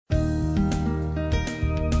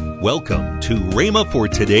Welcome to Rhema for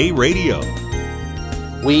Today Radio.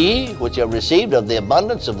 We, which have received of the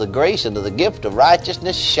abundance of the grace and of the gift of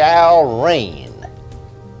righteousness, shall reign.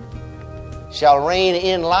 Shall reign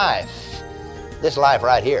in life. This life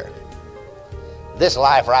right here. This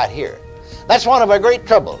life right here. That's one of our great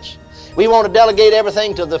troubles. We want to delegate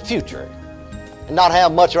everything to the future and not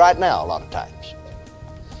have much right now a lot of times.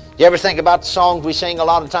 Do you ever think about the songs we sing a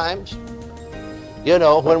lot of times? You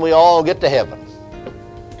know, when we all get to heaven.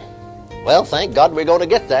 Well, thank God we're going to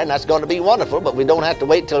get there, and that's going to be wonderful, but we don't have to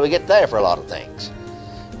wait till we get there for a lot of things.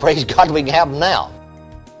 Praise God we can have them now.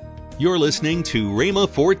 You're listening to Rhema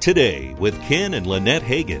for Today with Ken and Lynette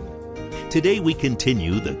Hagin. Today we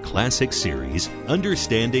continue the classic series,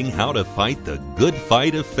 Understanding How to Fight the Good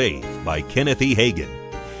Fight of Faith by Kenneth E. Hagin.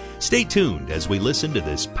 Stay tuned as we listen to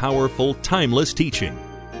this powerful, timeless teaching.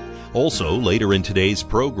 Also, later in today's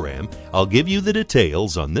program, I'll give you the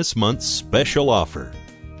details on this month's special offer.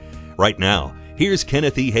 Right now, here's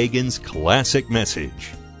Kenneth E. Hagin's classic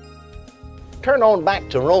message. Turn on back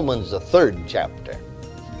to Romans, the 3rd chapter.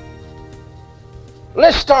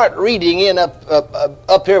 Let's start reading in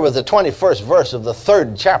up here with the 21st verse of the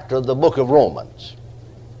 3rd chapter of the book of Romans.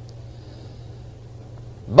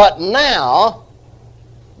 But now,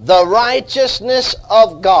 the righteousness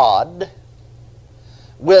of God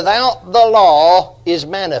without the law is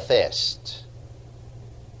manifest.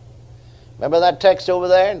 Remember that text over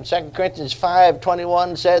there in 2 Corinthians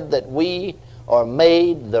 5:21 said that we are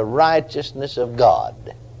made the righteousness of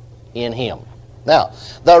God in Him. Now,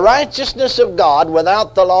 the righteousness of God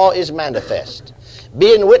without the law is manifest,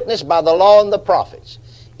 being witnessed by the law and the prophets.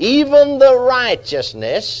 Even the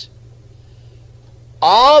righteousness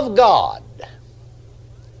of God,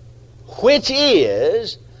 which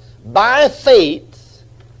is by faith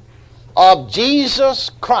of Jesus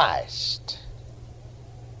Christ,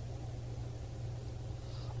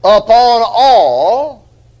 upon all,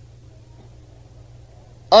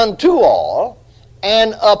 unto all,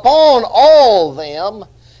 and upon all them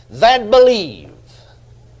that believe.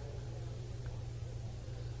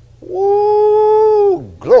 Woo!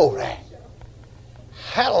 Glory!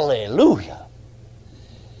 Hallelujah!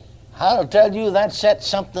 I'll tell you, that set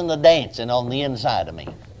something to dancing on the inside of me.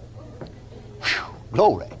 Whew,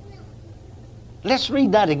 glory! Let's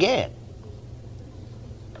read that again.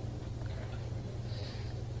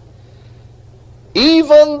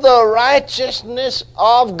 Even the righteousness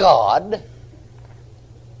of God,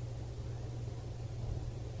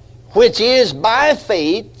 which is by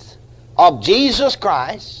faith of Jesus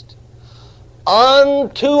Christ,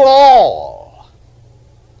 unto all,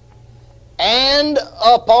 and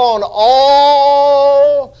upon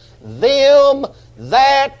all them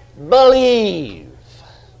that believe.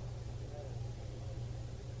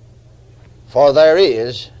 For there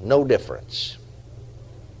is no difference.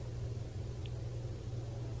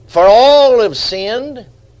 For all have sinned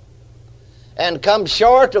and come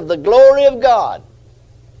short of the glory of God.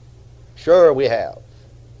 Sure we have.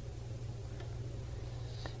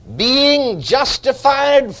 Being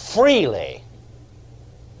justified freely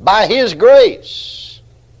by His grace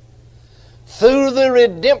through the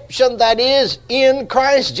redemption that is in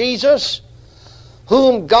Christ Jesus,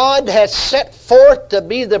 whom God has set forth to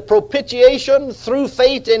be the propitiation through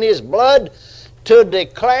faith in His blood, to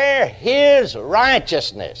declare His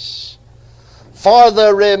righteousness for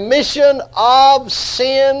the remission of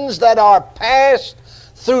sins that are past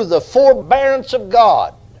through the forbearance of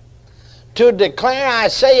God. To declare, I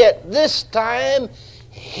say at this time,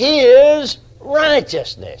 His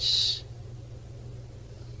righteousness,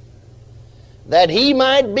 that He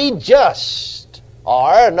might be just,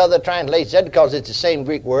 or another translation said, because it's the same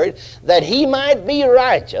Greek word, that He might be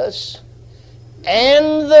righteous,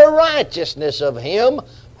 and the righteousness of him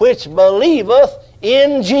which believeth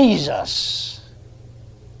in Jesus.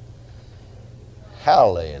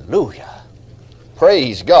 Hallelujah.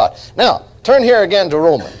 Praise God. Now, turn here again to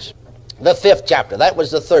Romans, the 5th chapter. That was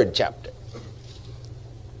the 3rd chapter.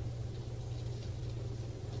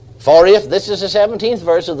 For if, this is the 17th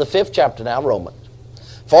verse of the 5th chapter now, Romans.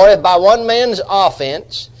 For if by one man's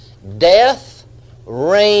offense death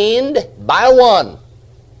reigned by one.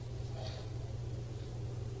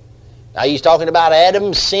 Now he's talking about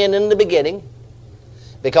Adam's sin in the beginning.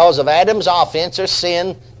 Because of Adam's offense or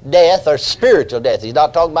sin, death or spiritual death. He's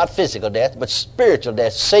not talking about physical death, but spiritual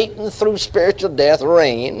death. Satan through spiritual death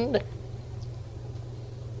reigned.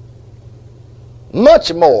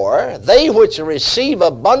 Much more, they which receive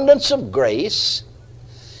abundance of grace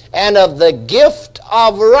and of the gift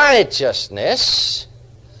of righteousness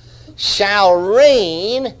shall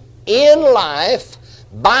reign in life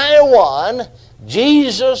by one,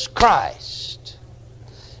 Jesus Christ.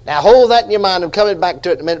 Now hold that in your mind. I'm coming back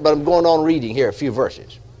to it in a minute, but I'm going on reading here a few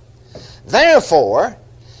verses. Therefore,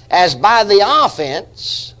 as by the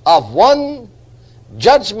offense of one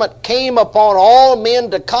judgment came upon all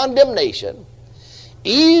men to condemnation,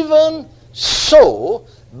 even so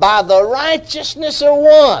by the righteousness of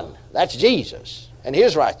one, that's Jesus and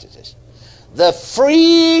his righteousness, the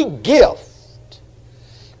free gift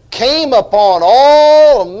came upon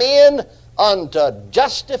all men unto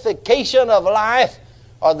justification of life,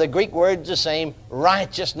 or the Greek word's the same,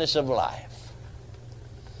 righteousness of life.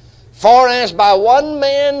 For as by one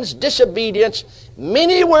man's disobedience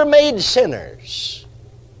many were made sinners,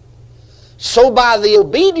 so by the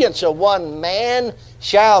obedience of one man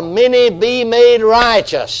shall many be made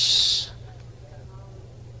righteous.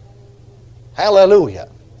 Hallelujah.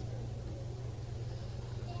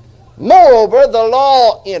 Moreover, the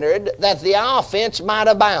law entered that the offense might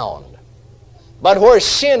abound. But where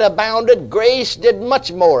sin abounded, grace did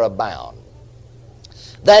much more abound.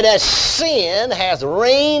 That as sin hath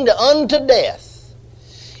reigned unto death,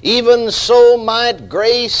 even so might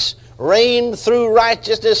grace reign through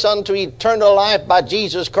righteousness unto eternal life by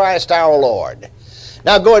Jesus Christ our Lord.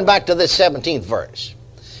 Now going back to this 17th verse.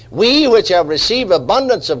 We which have received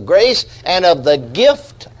abundance of grace and of the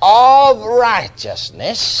gift of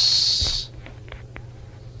righteousness.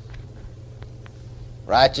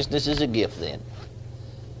 Righteousness is a gift then.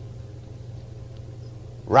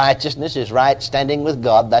 Righteousness is right standing with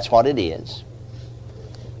God. That's what it is.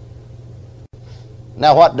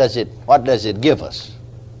 Now what does it give us?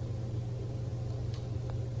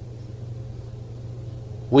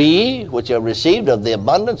 We which have received of the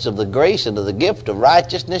abundance of the grace and of the gift of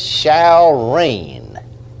righteousness shall reign.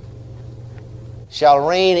 Shall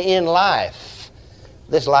reign in life.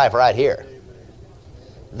 This life right here.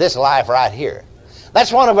 This life right here.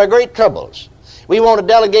 That's one of our great troubles. We want to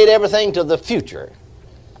delegate everything to the future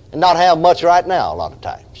and not have much right now a lot of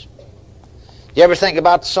times. You ever think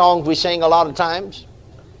about the songs we sing a lot of times?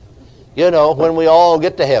 You know, when we all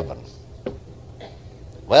get to heaven.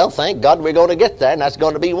 Well, thank God we're going to get there, and that's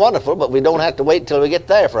going to be wonderful, but we don't have to wait till we get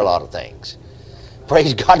there for a lot of things.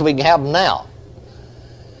 Praise God we can have them now.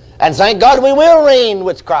 And thank God we will reign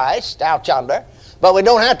with Christ out yonder, but we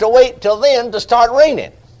don't have to wait till then to start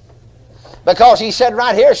reigning. Because he said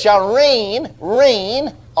right here, shall reign,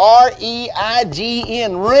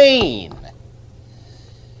 R-E-I-G-N, reign.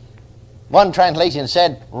 One translation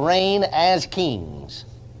said, reign as kings.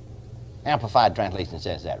 Amplified translation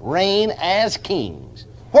says that. Reign as kings.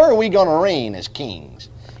 Where are we going to reign as kings?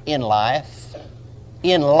 In life.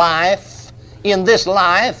 In life. In this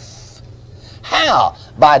life. How?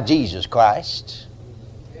 By Jesus Christ.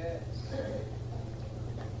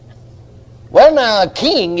 Well, now, a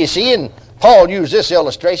king, you see, and Paul used this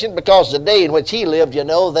illustration because the day in which he lived, you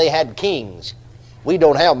know, they had kings. We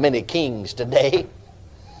don't have many kings today.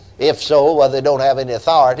 If so, well, they don't have any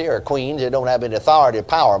authority, or queens, they don't have any authority or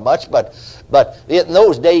power much, but in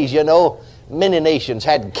those days, you know, many nations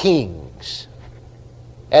had kings.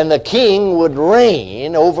 And the king would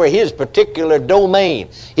reign over his particular domain.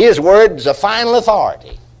 His word's a final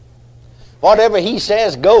authority. Whatever he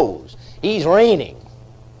says goes. He's reigning.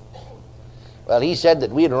 Well, he said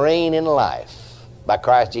that we'd reign in life by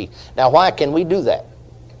Christ Jesus. Now, why can we do that?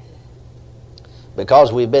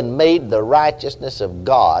 Because we've been made the righteousness of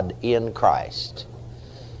God in Christ.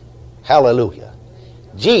 Hallelujah.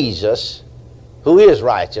 Jesus, who is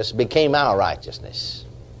righteous, became our righteousness.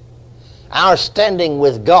 Our standing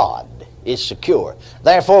with God is secure.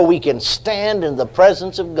 Therefore, we can stand in the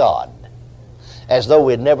presence of God as though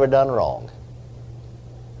we'd never done wrong.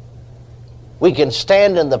 We can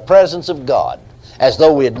stand in the presence of God as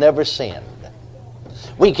though we had never sinned.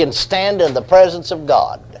 We can stand in the presence of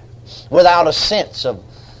God without a sense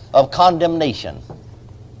of condemnation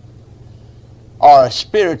or a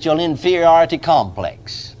spiritual inferiority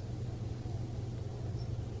complex.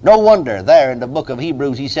 No wonder there in the book of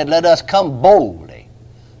Hebrews he said, let us come boldly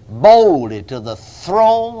to the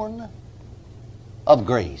throne of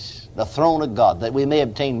grace, the throne of God, that we may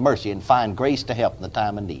obtain mercy and find grace to help in the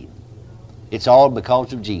time of need. It's all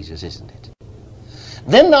because of Jesus, isn't it?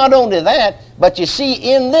 Then not only that, but you see,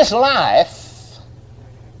 in this life,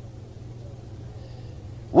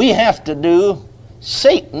 we have to do,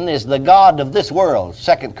 Satan is the god of this world,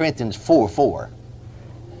 2 Corinthians 4:4.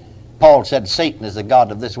 Paul said Satan is the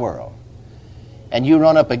god of this world. And you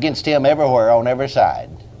run up against him everywhere, on every side.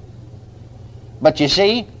 But you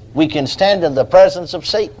see, we can stand in the presence of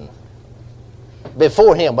Satan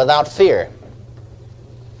before him without fear.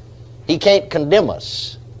 He can't condemn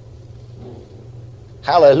us.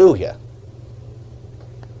 Hallelujah.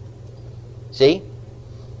 See?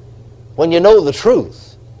 When you know the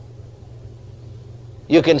truth,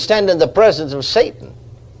 You can stand in the presence of Satan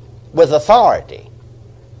with authority.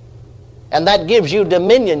 And that gives you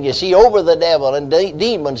dominion, you see, over the devil and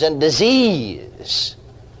demons and disease.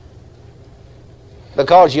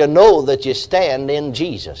 Because you know that you stand in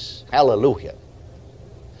Jesus. Hallelujah.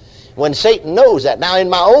 When Satan knows that. Now, in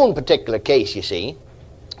my own particular case, you see,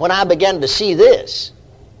 when I began to see this,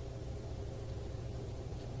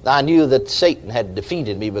 I knew that Satan had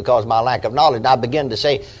defeated me because of my lack of knowledge. And I began to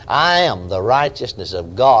say, I am the righteousness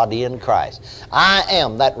of God in Christ. I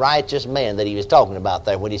am that righteous man that he was talking about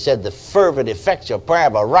there when he said, the fervent, effectual prayer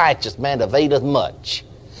of a righteous man availeth much.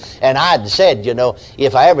 And I'd said, you know,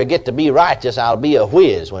 if I ever get to be righteous, I'll be a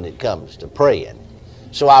whiz when it comes to praying.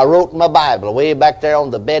 So I wrote in my Bible way back there on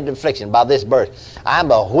the bed of affliction by this verse, I'm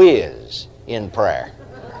a whiz in prayer.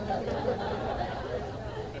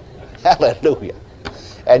 Hallelujah.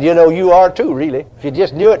 And you know you are too, really. If you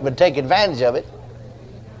just knew it and would take advantage of it.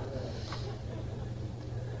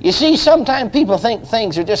 You see, sometimes people think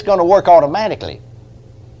things are just going to work automatically.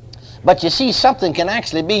 But you see, something can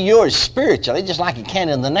actually be yours spiritually, just like it can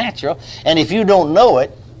in the natural. And if you don't know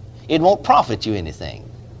it, it won't profit you anything.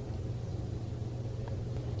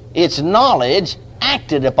 It's knowledge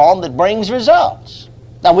acted upon that brings results.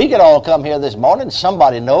 Now, we could all come here this morning.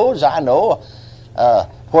 Somebody knows, I know,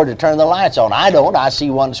 where to turn the lights on. I don't. I see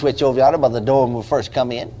one switch over yonder by the door when we first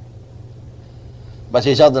come in. But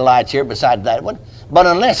there's other lights here besides that one. But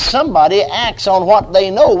unless somebody acts on what they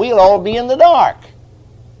know, we'll all be in the dark.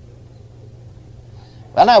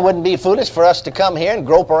 Well, now, it wouldn't be foolish for us to come here and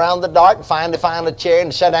grope around the dark and finally find a chair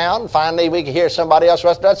and sit down. And finally, we could hear somebody else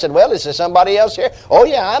rush out and say, well, is there somebody else here? Oh,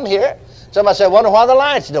 yeah, I'm here. Somebody said, wonder why the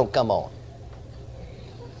lights don't come on.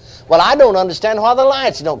 Well, I don't understand why the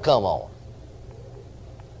lights don't come on.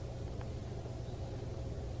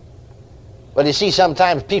 But you see,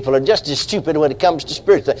 sometimes people are just as stupid when it comes to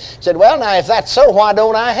spirits. They said, well, now, if that's so, why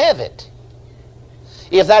don't I have it?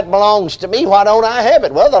 If that belongs to me, why don't I have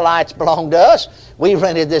it? Well, the lights belong to us. We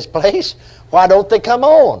rented this place. Why don't they come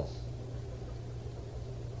on?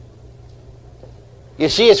 You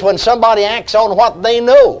see, it's when somebody acts on what they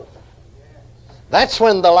know. That's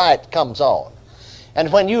when the light comes on.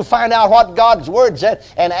 And when you find out what God's Word said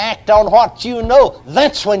and act on what you know,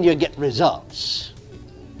 that's when you get results.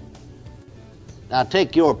 Now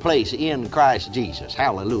take your place in Christ Jesus.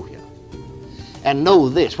 Hallelujah. And know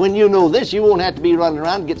this. When you know this, you won't have to be running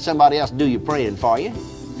around and get somebody else to do your praying for you.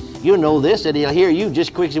 You know this, that he'll hear you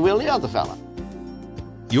just quick as he will the other fella.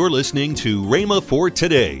 You're listening to Rhema for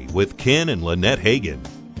Today with Ken and Lynette Hagin.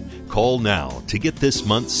 Call now to get this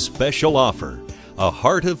month's special offer, a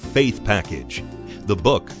Heart of Faith package, the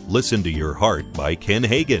book Listen to Your Heart by Ken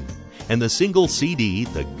Hagin, and the single CD,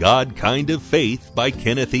 The God Kind of Faith by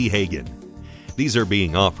Kenneth E. Hagin. These are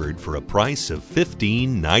being offered for a price of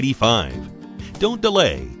 $15.95. Don't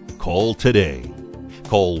delay. Call today.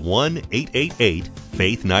 Call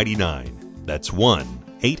 1-888-FAITH-99. That's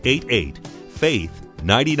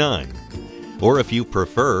 1-888-FAITH-99. Or if you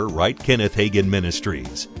prefer, write Kenneth Hagin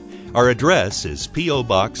Ministries. Our address is P.O.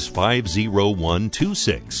 Box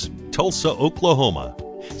 50126, Tulsa, Oklahoma,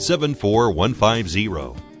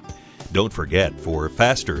 74150. Don't forget, for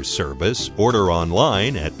faster service, order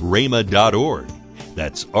online at rhema.org.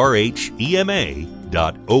 That's rhema.org.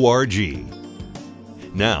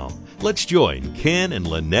 Now, let's join Ken and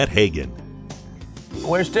Lynette Hagin.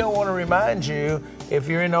 We still want to remind you, if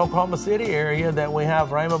you're in the Oklahoma City area, that we have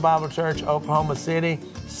Rhema Bible Church, Oklahoma City,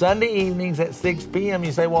 Sunday evenings at 6 p.m.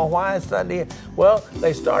 You say, well, why is Sunday? Well,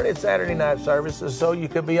 they started Saturday night services so you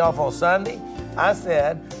could be off on Sunday. I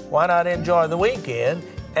said, why not enjoy the weekend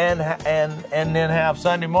and then have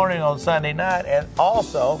Sunday morning on Sunday night? And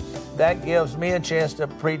also, that gives me a chance to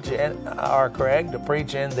preach, to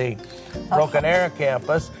preach in the Broken Arrow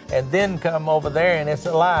campus, and then come over there, and it's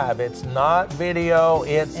alive. It's not video,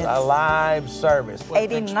 it's a live service.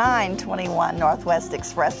 8921 Northwest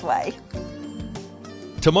Expressway.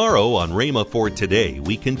 Tomorrow on Rhema for Today,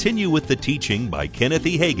 we continue with the teaching by Kenneth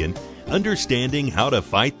E. Hagin, Understanding How to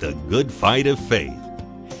Fight the Good Fight of Faith.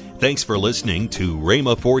 Thanks for listening to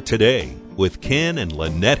Rhema for Today with Ken and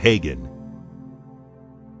Lynette Hagin.